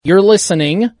You're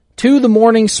listening to the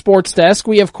Morning Sports Desk.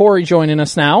 We have Corey joining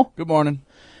us now. Good morning.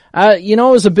 It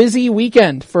was a busy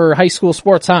weekend for high school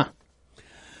sports, huh?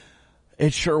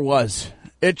 It sure was.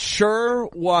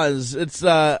 It's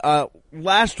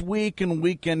last week and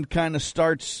weekend kind of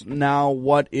starts now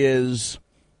what is,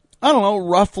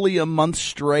 roughly a month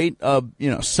straight of,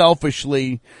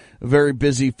 selfishly a very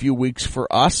busy few weeks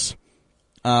for us.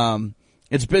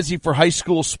 It's busy for high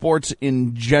school sports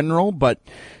in general, but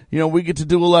we get to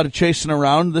do a lot of chasing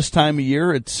around this time of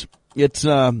year. It's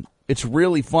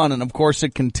really fun, and of course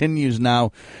it continues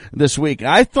now this week.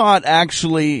 I thought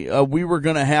actually we were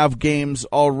going to have games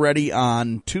already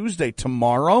on Tuesday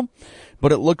tomorrow,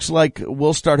 but it looks like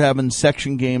we'll start having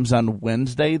section games on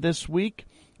Wednesday this week.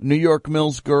 New York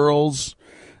Mills girls,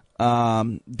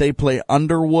 they play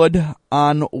Underwood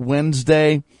on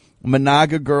Wednesday.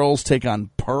 Monaga girls take on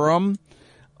Perham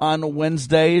on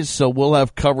Wednesdays, so we'll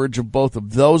have coverage of both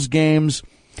of those games.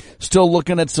 Still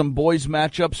looking at some boys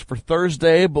matchups for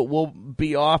Thursday, but we'll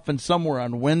be off and somewhere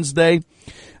on Wednesday.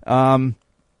 If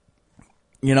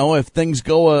things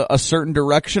go a certain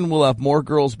direction, we'll have more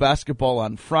girls basketball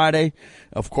on Friday.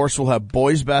 Of course, we'll have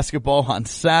boys basketball on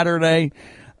Saturday.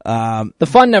 The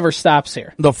fun never stops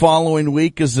here. The following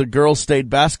week is the girls' state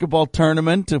basketball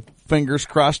tournament. Fingers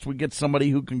crossed we get somebody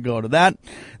who can go to that.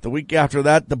 The week after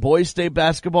that, the boys' state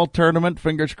basketball tournament.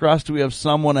 Fingers crossed we have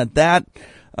someone at that.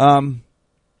 And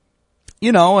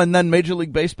then Major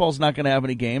League Baseball's not going to have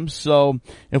any games. So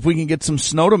if we can get some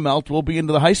snow to melt, we'll be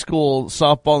into the high school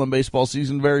softball and baseball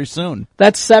season very soon.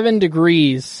 That 7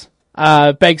 degrees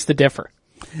begs to differ.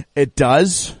 It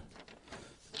does.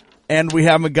 And we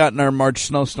haven't gotten our March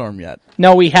snowstorm yet.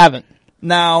 No, we haven't.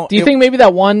 Now, do you think maybe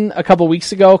that one a couple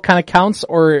weeks ago kind of counts,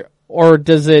 or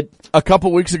does it? A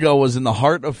couple weeks ago was in the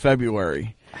heart of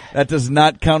February. That does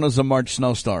not count as a March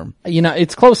snowstorm.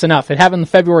 It's close enough. It happened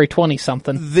February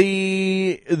 20-something.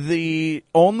 The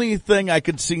only thing I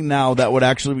could see now that would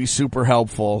actually be super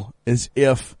helpful is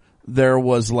if there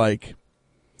was like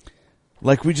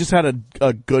we just had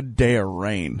a good day of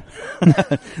rain.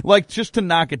 Just to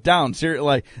knock it down.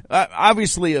 Seriously,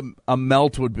 obviously a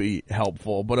melt would be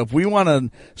helpful, but if we want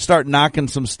to start knocking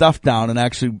some stuff down and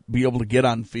actually be able to get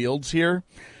on fields here,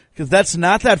 because that's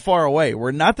not that far away.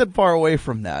 We're not that far away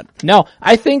from that. No,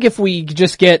 I think if we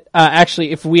just get,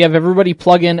 if we have everybody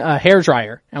plug in a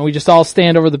hairdryer and we just all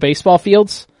stand over the baseball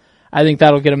fields, I think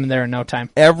that'll get them in there in no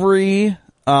time.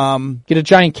 Get a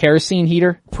giant kerosene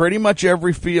heater. Pretty much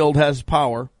every field has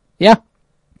power. Yeah.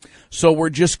 So we're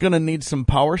just going to need some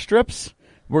power strips.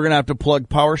 We're going to have to plug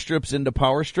power strips into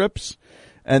power strips.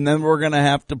 And then we're going to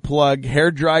have to plug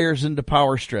hair dryers into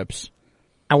power strips.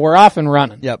 And we're off and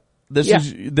running. Yep.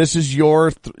 This is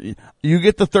your, you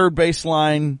get the third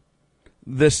baseline,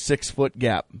 this 6-foot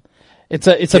gap. It's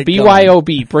a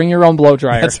BYOB. Bring your own blow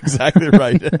dryer. That's exactly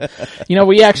right.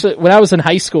 We actually, when I was in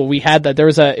high school, we had that.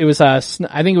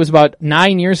 I think it was about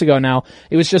 9 years ago now.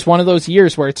 It was just one of those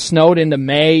years where it snowed into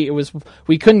May.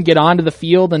 We couldn't get onto the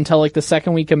field until the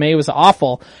second week of May. It was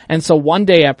awful. And so one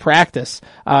day at practice,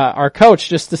 our coach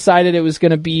just decided it was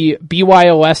going to be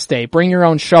BYOS day. Bring your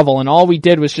own shovel. And all we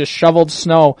did was just shoveled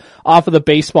snow off of the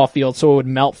baseball field so it would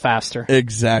melt faster.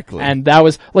 Exactly. And that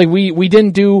was, we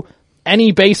didn't do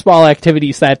any baseball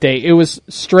activities that day. It was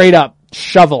straight up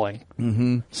shoveling.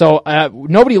 Mm-hmm. So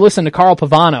nobody listened to Carl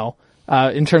Pavano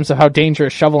in terms of how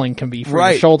dangerous shoveling can be for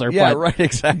your shoulder. Yeah, right,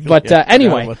 exactly. But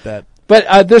anyway,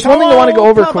 But there's one thing I want to go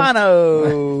over quick.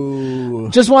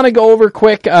 Just want to go over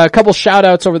quick a couple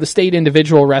shout-outs over the state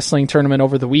individual wrestling tournament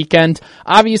over the weekend.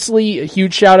 Obviously, a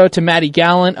huge shout-out to Maddie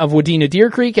Gallant of Wadena Deer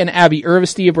Creek and Abby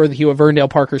Irvesty of Bertha Hugh of Verndale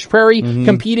Parkers Prairie,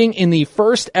 competing in the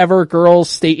first ever girls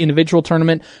state individual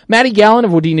tournament. Maddie Gallant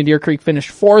of Wadena Deer Creek finished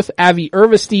fourth. Abby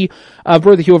Irvesty of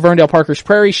Bertha Hugh of Verndale Parkers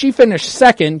Prairie, she finished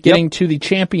second, getting to the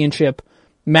championship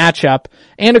matchup.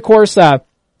 And of course,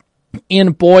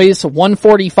 in boys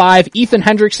 145, Ethan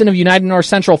Hendrickson of United North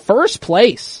Central, first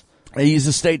place. He's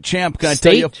a state champ. Can I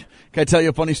tell you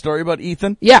a funny story about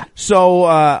Ethan? Yeah.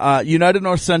 So, United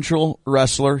North Central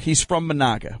wrestler. He's from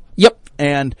Monaga. Yep.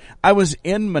 And I was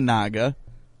in Monaga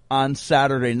on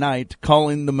Saturday night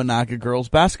calling the Monaga girls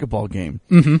basketball game.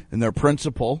 Mm-hmm. And their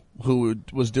principal, who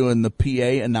was doing the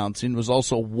PA announcing, was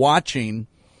also watching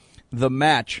the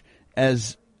match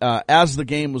as the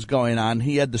game was going on.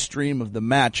 He had the stream of the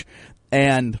match,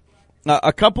 and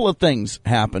a couple of things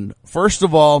happened. First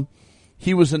of all,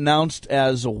 he was announced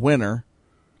as a winner,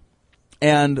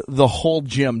 and the whole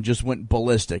gym just went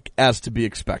ballistic, as to be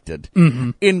expected,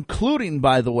 including,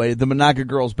 by the way, the Monaga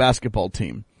girls basketball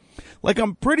team.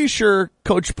 I'm pretty sure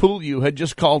Coach Pouliou had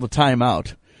just called a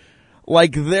timeout.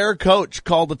 Their coach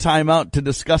called a timeout to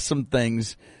discuss some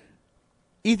things.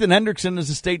 Ethan Hendrickson is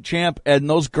a state champ, and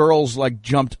those girls like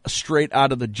jumped straight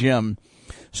out of the gym.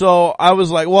 So I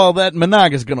was like, well, that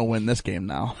Monaga's going to win this game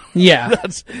now. Yeah.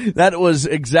 That was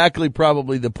exactly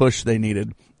probably the push they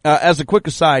needed. As a quick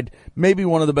aside, maybe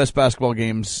one of the best basketball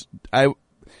games. I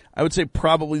would say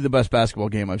probably the best basketball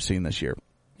game I've seen this year.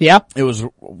 Yeah. It was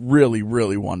really,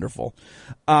 really wonderful.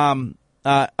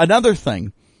 Another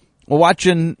thing,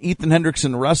 watching Ethan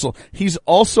Hendrickson wrestle, he's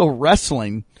also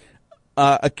wrestling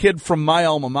a kid from my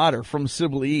alma mater, from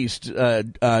Sibley East,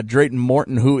 Drayton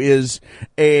Morton, who was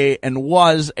a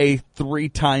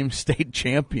 3-time state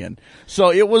champion.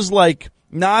 So it was like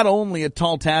not only a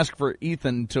tall task for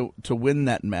Ethan to win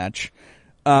that match.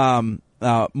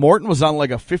 Morton was on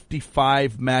like a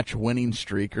 55 match winning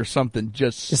streak or something.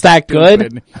 Is that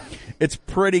good? It's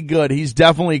pretty good. He's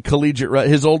definitely collegiate.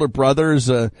 His older brother is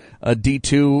a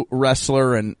D2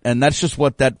 wrestler, and that's just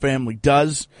what that family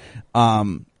does.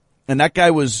 And that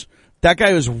guy was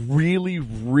really,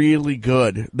 really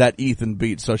good that Ethan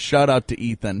beat. So shout out to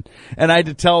Ethan. And I had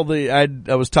to tell I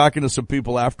was talking to some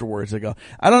people afterwards. I go,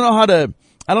 I don't know how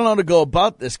to go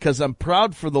about this because I'm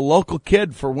proud for the local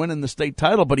kid for winning the state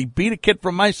title, but he beat a kid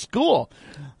from my school.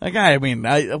 Like,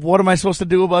 what am I supposed to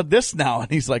do about this now?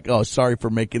 And he's like, oh, sorry for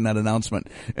making that announcement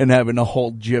and having a whole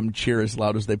gym cheer as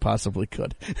loud as they possibly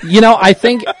could. I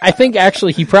think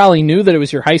actually he probably knew that it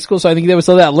was your high school, so I think there was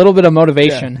that little bit of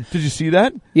motivation. Yeah. Did you see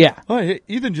that? Yeah. Oh, hey,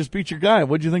 Ethan just beat your guy.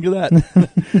 What'd you think of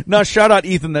that? No, shout out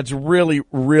Ethan. That's really,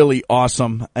 really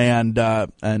awesome. And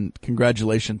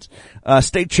congratulations.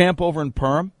 State champ over in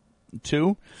Perham,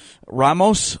 too.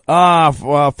 Ramos.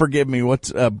 Forgive me.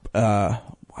 What's,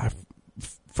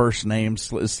 first name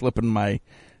is slipping my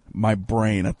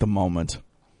brain at the moment.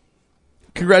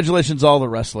 Congratulations, all the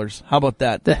wrestlers. How about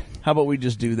that? How about we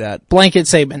just do that? Blanket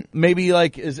statement. Maybe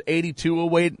like, is 82 a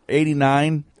weight?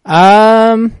 89?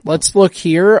 Let's look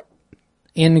here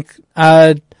in,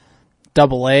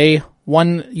 double A.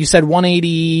 You said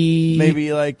 180.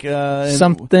 Maybe like,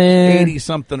 something. 80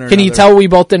 something or Can you tell we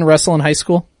both didn't wrestle in high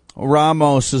school?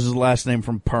 Ramos is his last name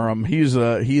from Perham. He's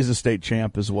a state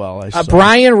champ as well.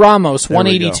 Brian Ramos,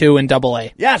 182 in double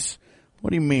A. Yes. What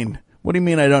do you mean? What do you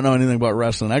mean I don't know anything about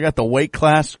wrestling? I got the weight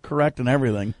class correct and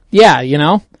everything. Yeah,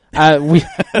 we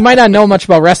might not know much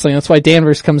about wrestling. That's why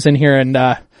Danvers comes in here and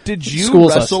did you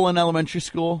wrestle in elementary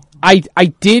school? I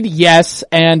did, yes,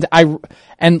 and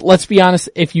let's be honest,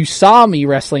 if you saw me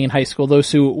wrestling in high school, those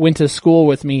who went to school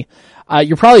with me,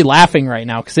 you're probably laughing right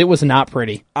now because it was not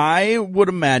pretty. I would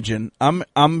imagine. I'm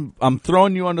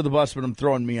throwing you under the bus, but I'm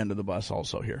throwing me under the bus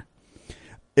also here.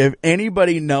 If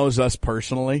anybody knows us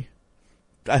personally,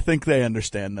 I think they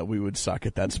understand that we would suck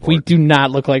at that sport. We do not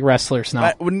look like wrestlers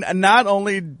now. Not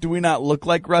only do we not look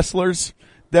like wrestlers,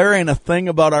 there ain't a thing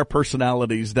about our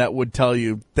personalities that would tell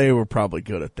you they were probably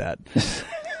good at that.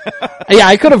 Yeah,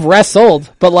 I could have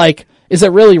wrestled, but is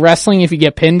it really wrestling if you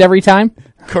get pinned every time?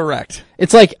 Correct.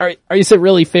 It's like, is it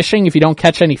really fishing if you don't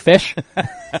catch any fish?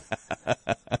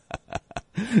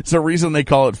 It's a reason they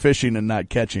call it fishing and not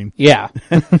catching. Yeah.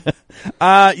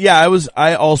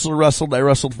 I also wrestled. I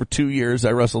wrestled for 2 years.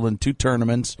 I wrestled in 2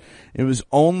 tournaments. It was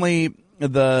only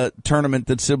the tournament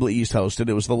that Sibley East hosted.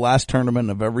 It was the last tournament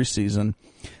of every season.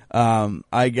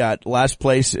 I got last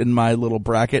place in my little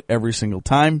bracket every single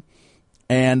time,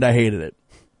 and I hated it.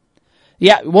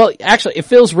 Yeah, well, actually, it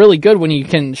feels really good when you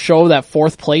can show that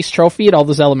 4th place trophy at all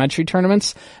those elementary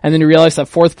tournaments, and then you realize that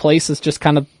 4th place is just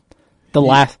kind of the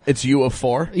last. It's you of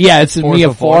 4? Yeah, it's me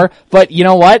of 4. But you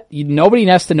know what? Nobody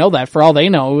has to know that. For all they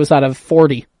know, it was out of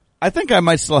 40. I think I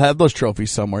might still have those trophies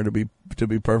somewhere, to be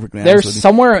perfectly honest They're with you.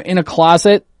 somewhere in a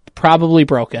closet, probably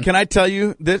broken. Can I tell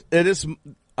you that it is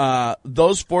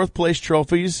those 4th place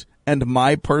trophies and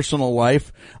my personal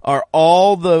life are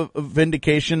all the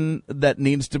vindication that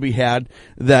needs to be had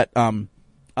that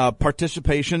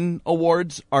participation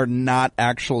awards are not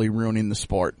actually ruining the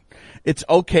sport. It's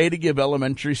okay to give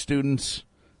elementary students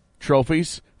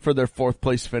trophies for their 4th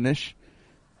place finish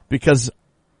because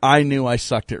I knew I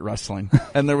sucked at wrestling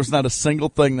and there was not a single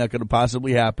thing that could have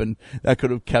possibly happened that could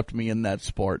have kept me in that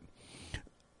sport.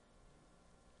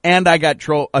 And I got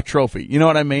a trophy. You know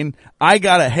what I mean? I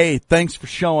got a, hey, thanks for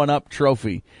showing up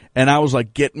trophy. And I was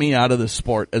like, get me out of this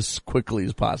sport as quickly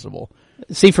as possible.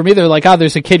 See, for me, they're like,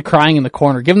 there's a kid crying in the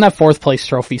corner. Give him that 4th place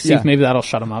trophy. See if maybe that'll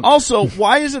shut him up. Also,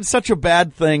 why is it such a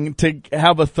bad thing to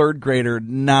have a 3rd grader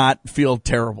not feel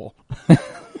terrible?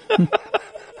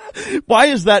 Why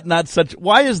is that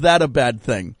a bad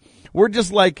thing? We're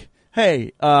just like,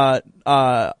 hey,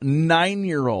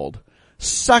 9-year-old,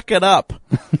 suck it up.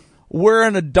 We're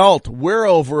an adult. We're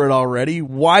over it already.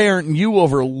 Why aren't you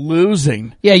over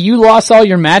losing? Yeah, you lost all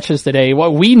your matches today.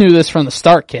 Well, we knew this from the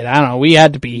start, kid. I don't know. We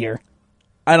had to be here.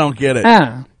 I don't get it.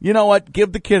 You know what?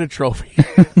 Give the kid a trophy.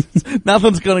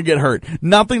 Nothing's gonna get hurt.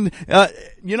 Nothing,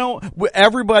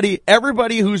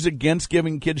 everybody who's against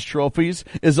giving kids trophies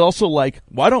is also like,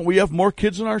 why don't we have more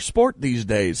kids in our sport these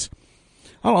days?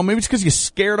 I don't know, maybe it's because you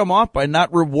scared them off by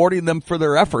not rewarding them for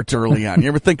their efforts early on. You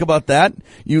ever think about that?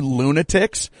 You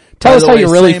lunatics. Tell us how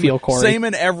you really feel, Corey. Same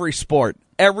in every sport.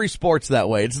 Every sport's that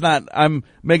way. It's not, I'm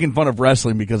making fun of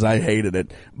wrestling because I hated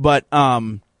it. But, I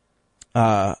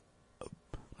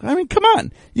mean, come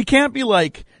on. You can't be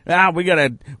like, we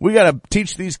gotta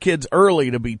teach these kids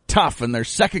early to be tough and they're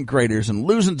second graders and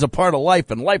losing's a part of life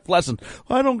and life lessons.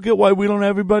 I don't get why we don't have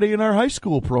everybody in our high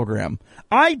school program.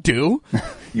 I do.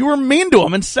 You were mean to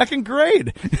them in second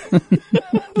grade.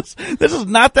 This is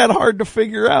not that hard to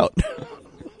figure out.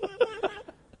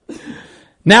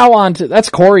 Now on to, that's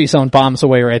Corey's own bombs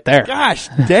away right there. Gosh,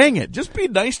 dang it. Just be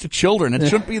nice to children. It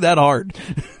shouldn't be that hard.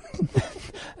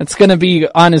 It's going to be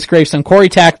on his gravestone. Corey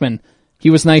Tackman,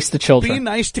 he was nice to children. Be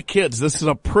nice to kids. This is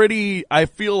I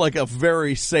feel like a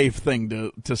very safe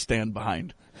thing to stand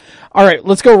behind. All right,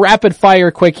 let's go rapid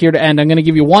fire quick here to end. I'm going to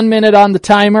give you 1 minute on the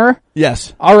timer.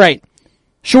 Yes. All right.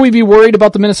 Should we be worried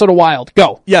about the Minnesota Wild?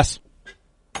 Go. Yes.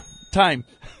 Time.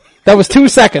 That was 2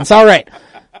 seconds. All right.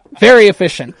 Very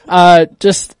efficient. I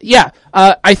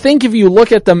think if you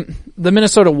look at the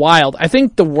Minnesota Wild, I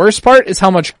think the worst part is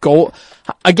how much goal.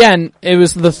 Again, it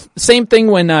was the same thing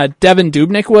when Devin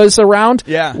Dubnyk was around.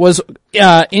 Yeah. Was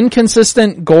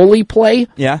inconsistent goalie play.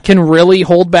 Yeah. Can really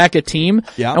hold back a team.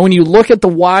 Yeah. And when you look at the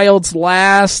Wild's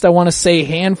last, I want to say,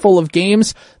 handful of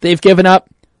games, they've given up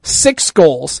 6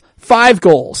 goals, 5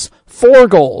 goals, 4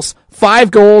 goals,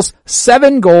 5 goals,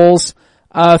 7 goals,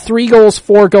 3 goals,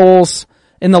 4 goals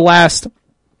in the last.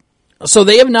 So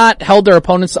they have not held their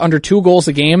opponents to under 2 goals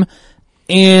a game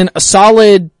in a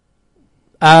solid,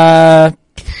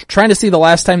 trying to see the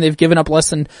last time they've given up less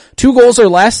than 2 goals or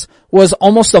less was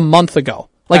almost a month ago.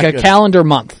 Like a calendar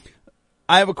month.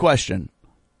 I have a question.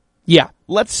 Yeah.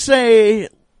 Let's say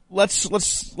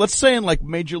in like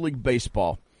Major League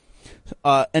Baseball,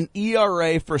 an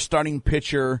ERA for a starting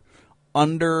pitcher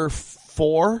under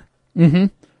 4. Mm-hmm.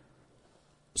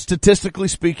 Statistically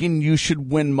speaking, you should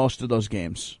win most of those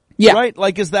games. Yeah. Right?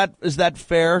 Like, is that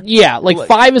fair? Yeah, like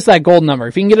 5 is that gold number.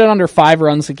 If you can get it under 5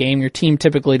 runs a game, your team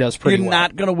typically does pretty well. You're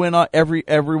not going to win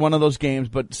every one of those games,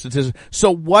 but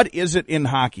so what is it in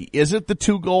hockey? Is it the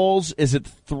 2 goals? Is it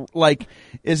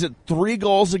is it 3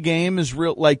 goals a game is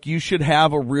real, like you should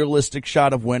have a realistic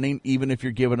shot of winning even if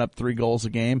you're giving up 3 goals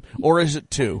a game? Or is it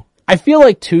 2? I feel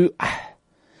like 2,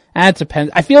 it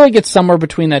depends. I feel like it's somewhere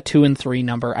between that 2 and 3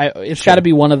 number. It's got to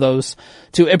be one of those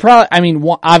two. It probably,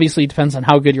 obviously it depends on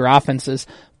how good your offense is.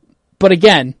 But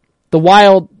again, the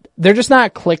Wild, they're just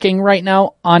not clicking right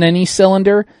now on any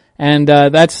cylinder. And,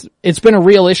 it's been a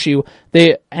real issue.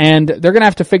 They're gonna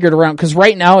have to figure it around. Cause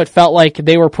right now it felt like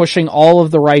they were pushing all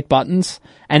of the right buttons.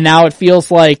 And now it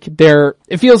feels like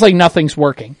nothing's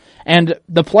working. And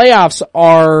the playoffs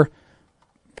are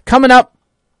coming up.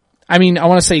 I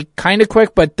want to say kind of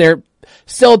quick, but they're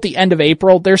still at the end of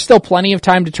April. There's still plenty of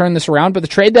time to turn this around, but the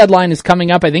trade deadline is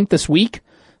coming up, I think, this week.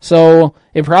 So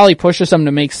it probably pushes them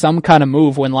to make some kind of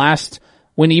move when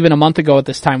even a month ago at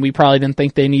this time, we probably didn't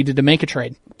think they needed to make a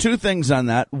trade. 2 things on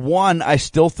that. One, I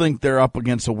still think they're up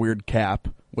against a weird cap,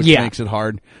 which makes it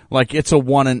hard. Like it's a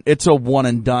one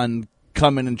and done,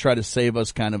 come in and try to save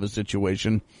us kind of a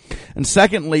situation. And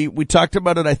secondly, we talked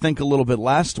about it, I think, a little bit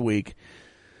last week.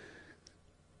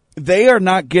 They are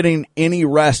not getting any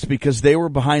rest because they were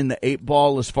behind the 8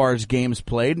 ball as far as games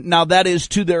played. Now that is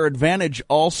to their advantage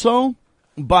also,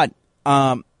 but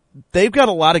they've got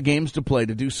a lot of games to play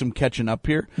to do some catching up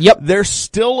here. Yep. They're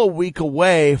still a week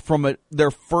away from their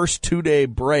first 2-day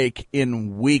break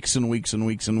in weeks and weeks and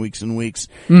weeks and weeks and weeks.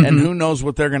 Mm-hmm. And who knows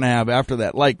what they're going to have after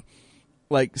that. Like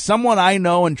someone I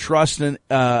know and trust and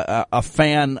a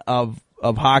fan of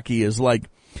hockey is like,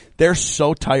 they're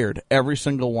so tired, every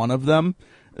single one of them,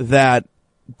 that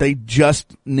they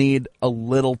just need a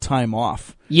little time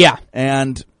off. Yeah.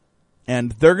 And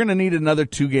they're going to need another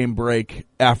 2-game break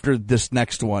after this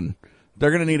next one. They're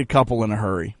going to need a couple in a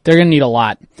hurry. They're going to need a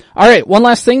lot. All right, one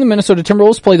last thing. The Minnesota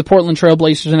Timberwolves play the Portland Trail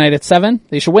Blazers tonight at 7.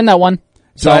 They should win that one.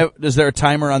 So is there a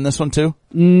timer on this one too?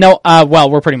 No,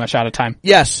 we're pretty much out of time.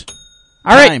 Yes.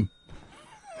 All right.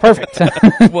 Perfect.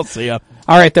 We'll see ya.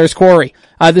 All right, there's Corey.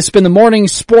 This has been the Morning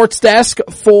Sports Desk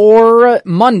for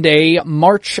Monday,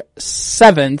 March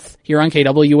 7th here on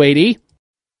KWAD.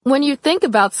 When you think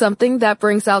about something that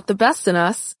brings out the best in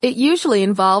us, it usually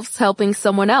involves helping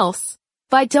someone else.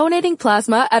 By donating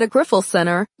plasma at a Grifols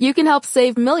Center, you can help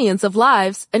save millions of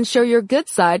lives and show your good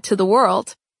side to the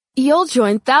world. You'll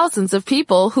join thousands of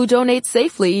people who donate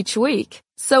safely each week.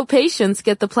 so patients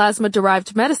get the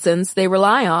plasma-derived medicines they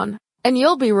rely on. And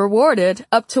you'll be rewarded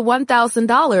up to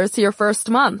 $1,000 your first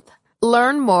month.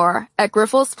 Learn more at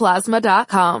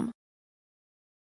GrifflesPlasma.com.